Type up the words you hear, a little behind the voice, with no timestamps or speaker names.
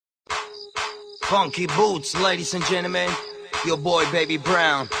Funky Bootz, ladies and gentlemen. Your boy Baby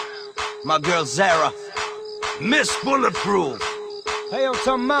Brown. My girl Zara. Miss Bulletproof. Hey, yo,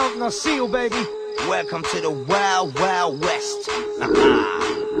 Tom Mountain, I see you, baby. Welcome to the Wild Wild West.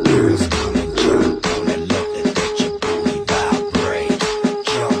 Girls come and jump on it, love that let your booty vibrate.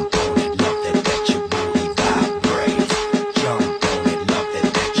 Jump on it, love that let your booty vibrate. Jump on it, love that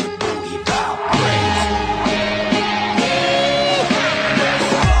let your booty vibrate.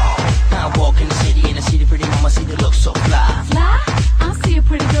 I walk in the city and I see the pretty mama, see the look so fly. Fly? I see a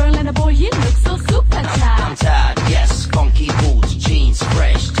pretty girl and a boy, he looks so super tight. I'm tired, yes, funky boots, jeans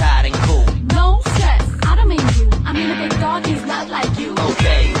fresh, tight and cool. No stress, I don't mean you. I mean a big dog, he's not like you.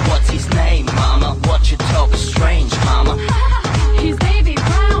 Okay, what's his name, mama? What you talk strange, mama? He's Baby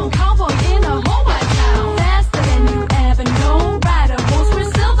Brown, cowboy in a whole white town. Faster than you ever know, ride a horse with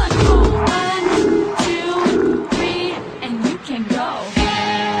silver and gold. 1, 2, 3, and you can go.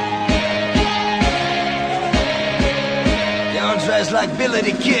 You're dressed like Billy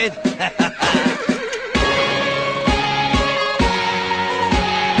the Kid.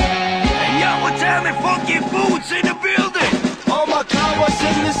 Tell me, Funky Bootz in the building. All my cowboys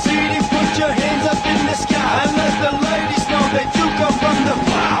in the city, put your hands up in the sky and let the ladies know that you come from the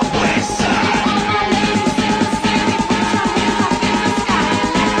Wild West Side. All my ladies in the city, put your hands up in the sky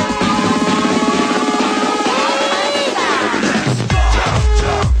and let the Let's go. Jump,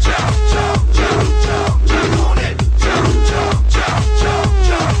 jump, jump, jump, jump, jump on it. Jump, jump, jump, jump,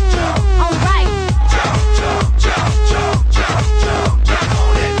 jump, jump. All right. Jump, jump, jump, jump, jump, jump, jump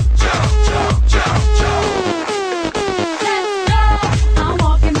on it. Jump, jump, jump, jump. Let's go. I'm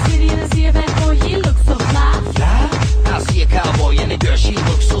walking the city and I see a bad boy, he looks so fly. I see a cowboy and a girl, she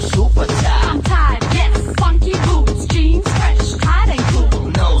looks so super tight. I'm tired, yes. Funky boots, jeans fresh, tight and cool.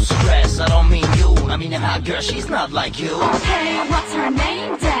 No stress, I don't mean you. I mean a hot girl, she's not like you. Hey, what's her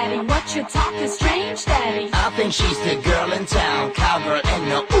name, Daddy? What you talking strange, Daddy? I think she's the girl in town. Cowgirl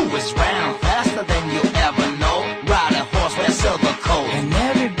and the ooh is round. Faster than you ever